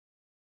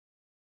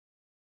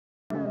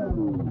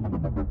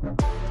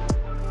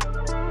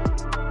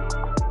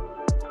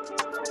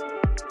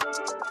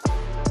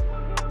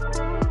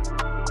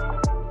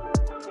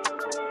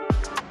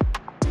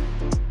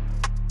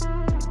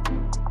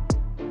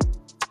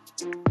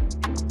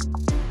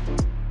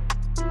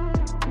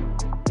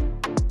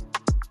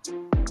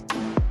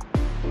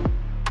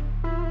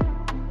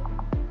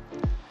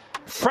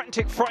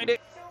Frantic Friday.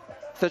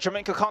 The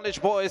Jamaica College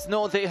boys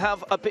know they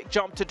have a big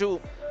job to do.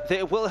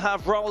 They will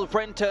have Raul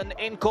Brenton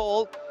in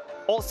goal.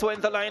 Also in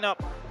the lineup,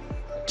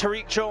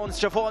 Tariq Jones,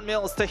 Javon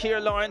Mills, Tahir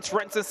Lawrence,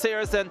 Renson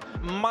Sayers and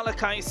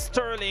Malachi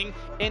Sterling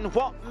in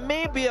what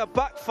may be a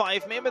back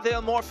five. Maybe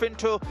they'll morph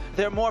into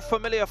their more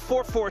familiar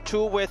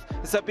 4-4-2 with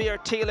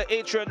Zabir Taylor,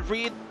 Adrian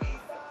Reed,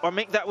 or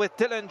make that with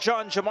Dylan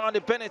John,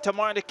 Jamari Bennett,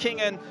 Amari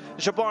King and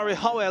Jabari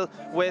Howell,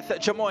 with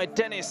Jamoy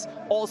Dennis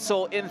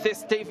also in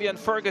this Davian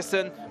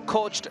Ferguson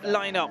coached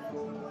lineup.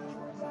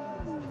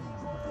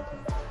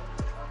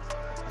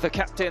 The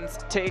captains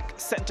take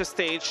center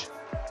stage.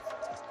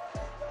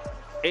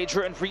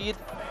 Adrian Reed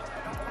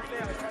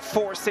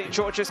for St.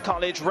 George's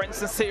College,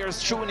 Renson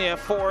Sayers Jr.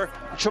 for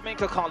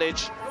Jamaica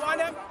College.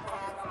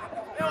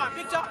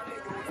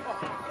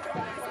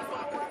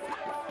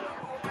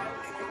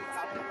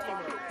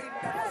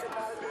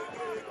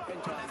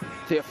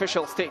 The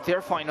officials take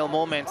their final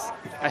moments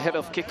ahead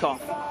of kickoff.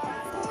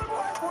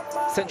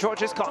 St.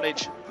 George's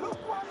College,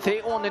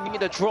 they only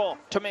need a draw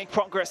to make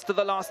progress to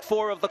the last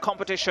four of the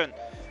competition.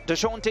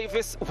 Dejon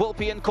Davis will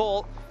be in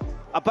goal.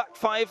 A back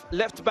five,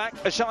 left back,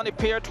 Ajani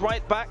Peart,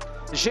 right back,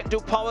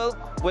 Jindu Powell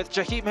with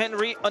Jaheim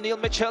Henry, O'Neill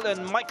Mitchell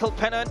and Michael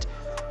Pennant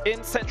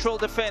in central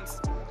defense.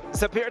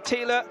 Zabir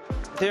Taylor,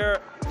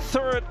 their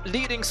third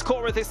leading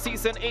scorer this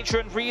season,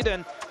 Adrian Reed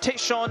and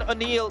Tayshawn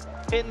O'Neill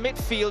in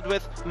midfield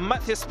with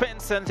Matthew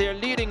Spence and their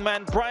leading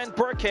man Brian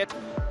Burkett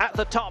at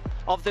the top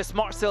of this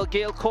Marcel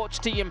Gale coach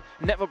team.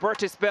 Neva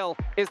Burtis Bell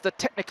is the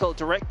technical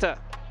director.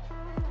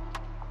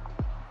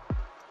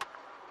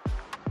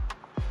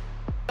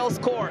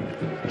 Score,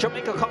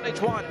 Jamaica College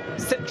 1,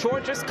 St.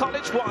 George's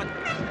College 1,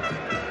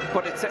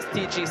 but it's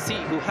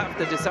SDGC who have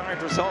the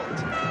desired result.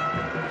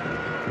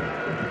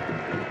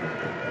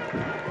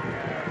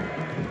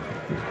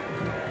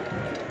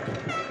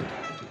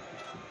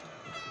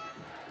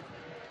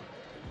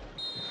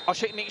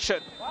 O'Shea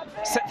Nation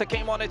set the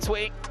game on its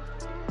way.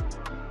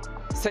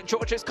 St.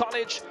 George's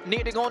College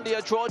needing only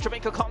a draw,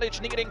 Jamaica College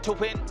needing to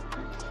win.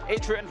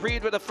 Adrian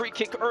Reed with a free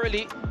kick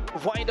early,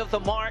 wide of the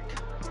mark.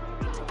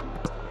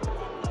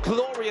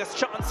 Glorious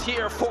chance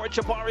here for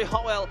Jabari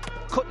Howell,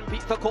 couldn't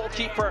beat the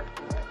goalkeeper.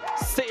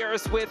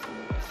 Sayers with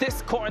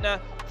this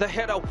corner, the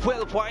header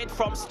well wide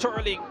from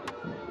Sterling.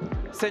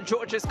 St.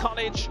 George's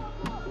College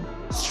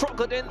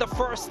struggled in the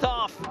first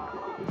half.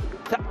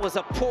 That was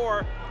a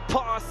poor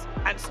pass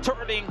and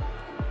Sterling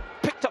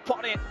picked up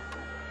on it.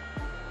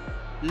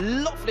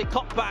 Lovely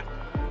cutback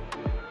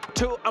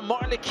to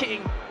Amari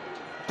King,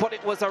 but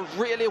it was a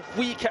really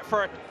weak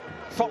effort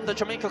from the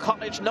Jamaica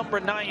College number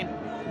 9.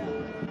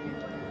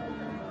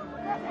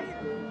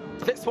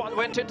 This one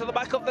went into the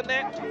back of the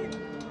net,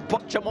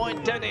 but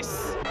Jamoy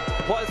Dennis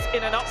was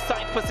in an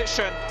offside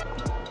position.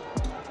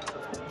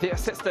 The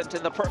assistant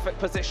in the perfect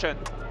position.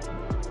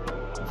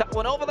 That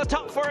one over the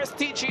top for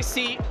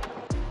STGC.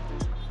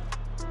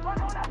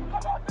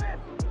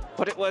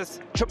 But it was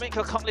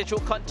Jamaica College who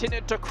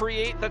continued to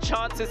create the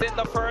chances in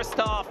the first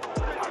half.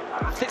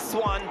 This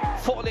one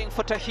falling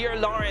for Tahir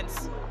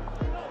Lawrence.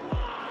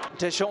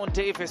 Dejon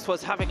Davis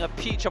was having a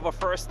peach of a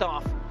first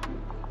half.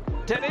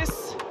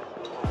 Dennis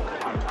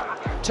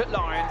to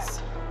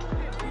Lawrence.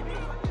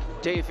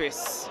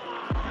 Davis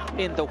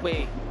in the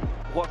way.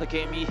 What a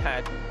game he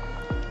had.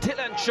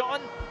 Dylan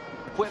John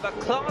with a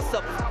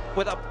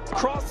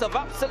cross of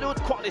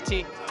absolute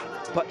quality,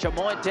 but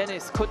Jamoy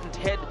Dennis couldn't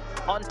head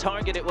on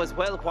target. It was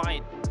well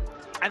wide.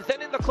 And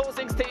then in the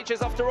closing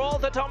stages, after all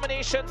the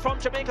domination from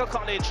Jamaica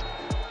College,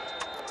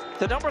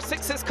 the number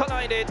 6s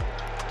collided.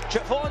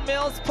 Javon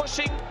Mills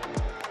pushing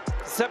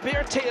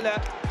Zabir Taylor,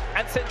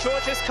 and St.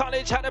 George's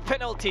College had a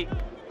penalty.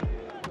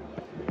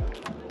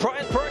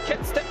 Brian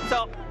Burkett stepped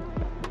up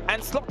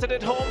and slotted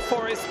it home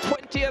for his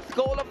 20th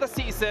goal of the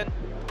season,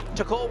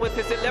 to go with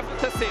his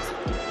 11th assist,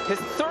 his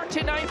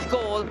 39th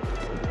goal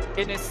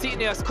in his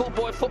senior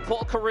schoolboy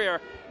football career.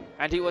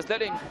 And he was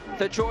letting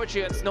the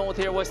Georgians know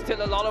there was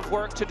still a lot of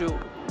work to do.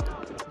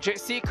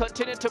 JC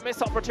continued to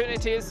miss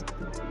opportunities.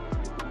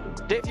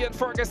 Davian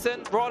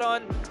Ferguson brought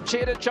on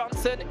Jaden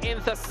Johnson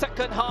in the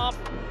second half,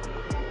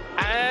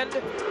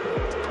 and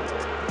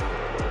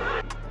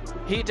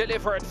he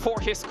delivered for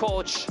his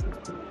coach.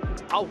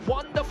 A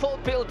wonderful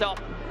build-up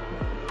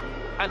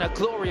and a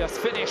glorious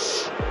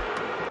finish.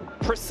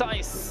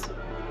 Precise,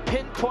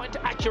 pinpoint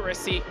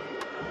accuracy.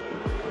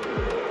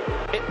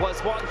 It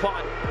was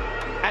 1-1.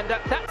 And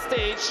at that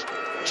stage,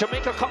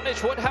 Jamaica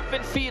College would have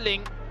been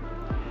feeling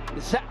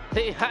that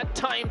they had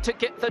time to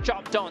get the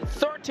job done.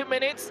 30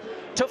 minutes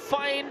to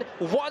find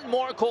one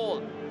more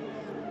goal.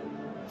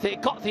 They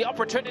got the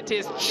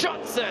opportunities.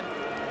 Johnson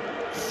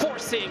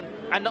forcing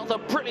another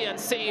brilliant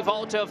save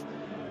out of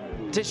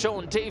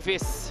Dejon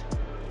Davis.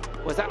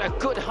 was at a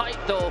good height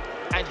though,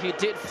 and he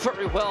did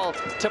very well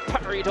to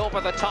parry it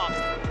over the top.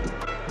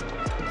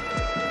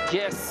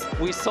 Yes,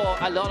 we saw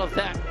a lot of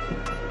that.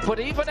 But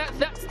even at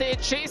that stage,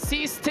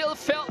 JC still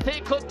felt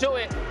they could do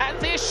it, and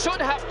they should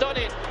have done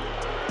it.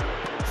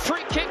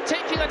 Free kick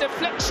taking a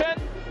deflection.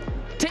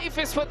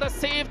 Davis with the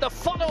save, the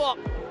follow-up.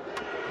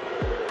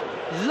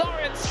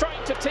 Lawrence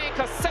trying to take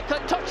a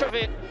second touch of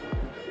it.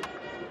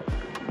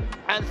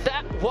 And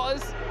that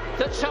was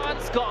the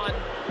chance gone.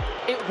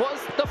 It was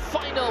the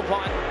final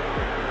one.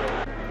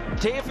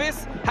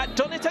 Davis had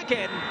done it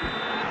again,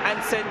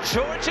 and St.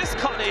 George's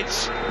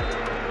College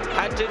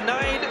had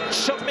denied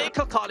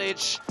Jamaica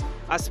College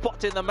a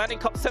spot in the Manning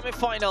Cup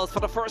semi-finals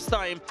for the first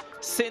time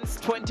since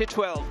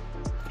 2012.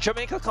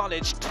 Jamaica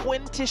College,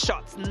 20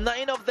 shots,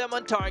 9 of them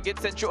on target.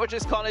 St.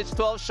 George's College,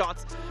 12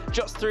 shots,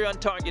 just 3 on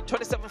target.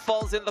 27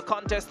 fouls in the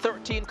contest,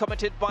 13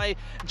 committed by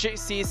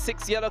JC,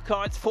 6 yellow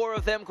cards, 4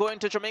 of them going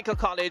to Jamaica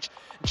College.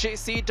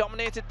 JC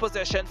dominated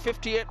possession,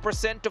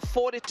 58% to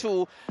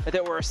 42.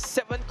 There were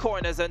 7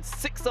 corners and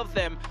 6 of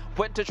them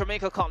went to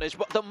Jamaica College.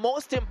 But the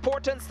most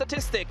important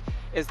statistic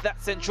is that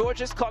St.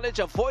 George's College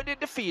avoided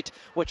defeat,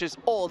 which is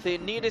all they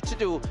needed to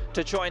do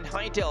to join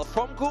Hydel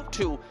from Group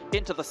 2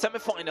 into the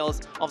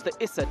semi-finals of the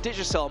ISA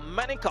Digital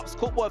Manning Cup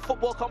schoolboy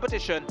football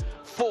competition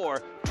for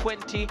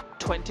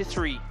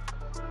 2023.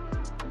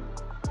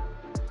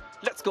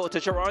 Let's go to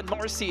Gerard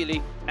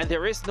Morrisili, and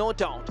there is no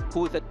doubt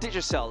who the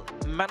digital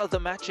man of the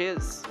match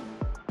is.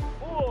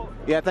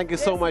 Yeah, thank you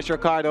so much,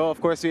 Ricardo. Of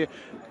course, we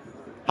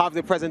have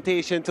the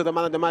presentation to the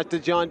man of the match, to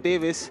John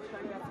Davis.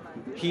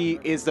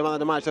 He is the man of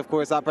the match, of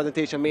course. Our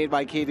presentation made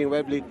by Kadeen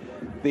Webley,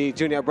 the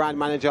junior brand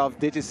manager of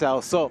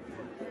Digicel. So,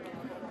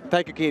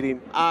 thank you,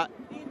 Kadeen.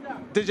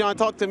 Dijon,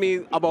 talk to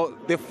me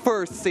about the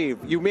first save.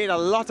 You made a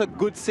lot of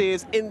good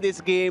saves in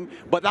this game,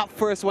 but that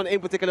first one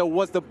in particular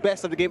was the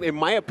best of the game, in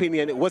my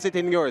opinion. Was it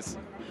in yours?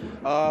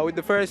 With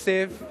the first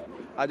save,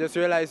 I just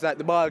realized that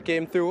the ball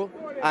came through,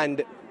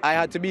 and I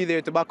had to be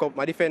there to back up.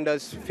 My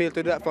defenders failed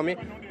to do that for me,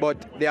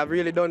 but they have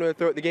really done well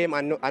throughout the game,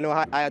 and I know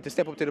I had to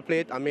step up to the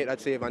plate and make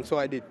that save, and so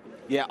I did.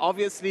 Yeah,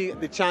 obviously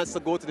the chance to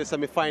go to the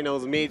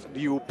semi-finals made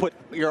you put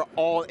your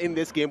all in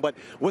this game, but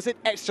was it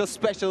extra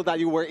special that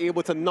you were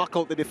able to knock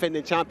out the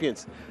defending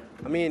champions?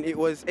 I mean, it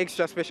was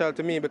extra special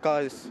to me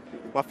because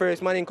my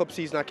first Manning Cup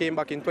season, I came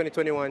back in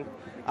 2021.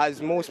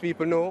 As most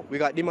people know, we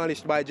got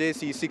demolished by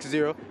JC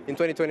 6-0 in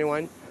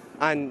 2021.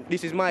 And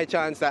this is my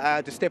chance that I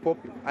had to step up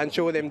and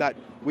show them that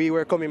we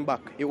were coming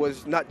back. It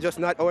was not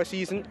our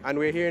season, and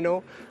we're here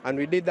now. And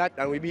we did that,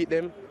 and we beat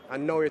them.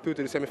 And now we're through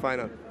to the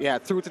semi-final. Yeah,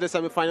 through to the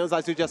semi-finals,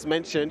 as you just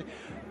mentioned.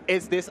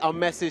 Is this a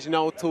message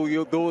now to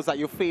you, those that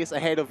you face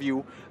ahead of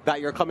you,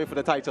 that you're coming for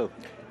the title?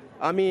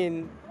 I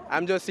mean,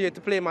 I'm just here to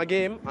play my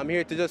game. I'm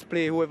here to just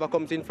play whoever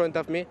comes in front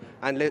of me,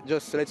 and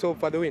let's hope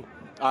for the win.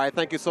 All right,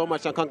 thank you so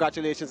much, and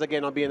congratulations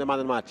again on being the man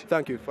of the match.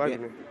 Thank you for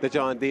having me. The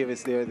John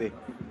Davis there, the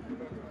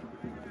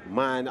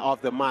man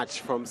of the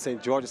match from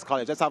St. George's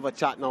College. Let's have a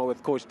chat now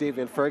with Coach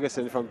Davian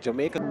Ferguson from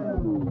Jamaica.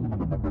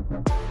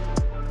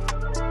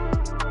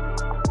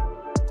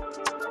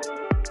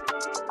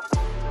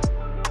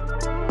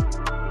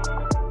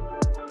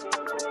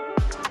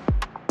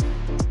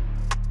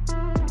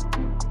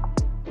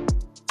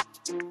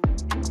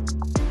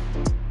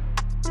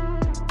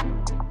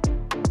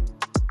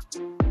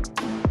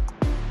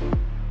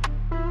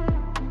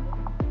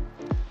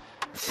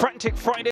 Frantic Friday.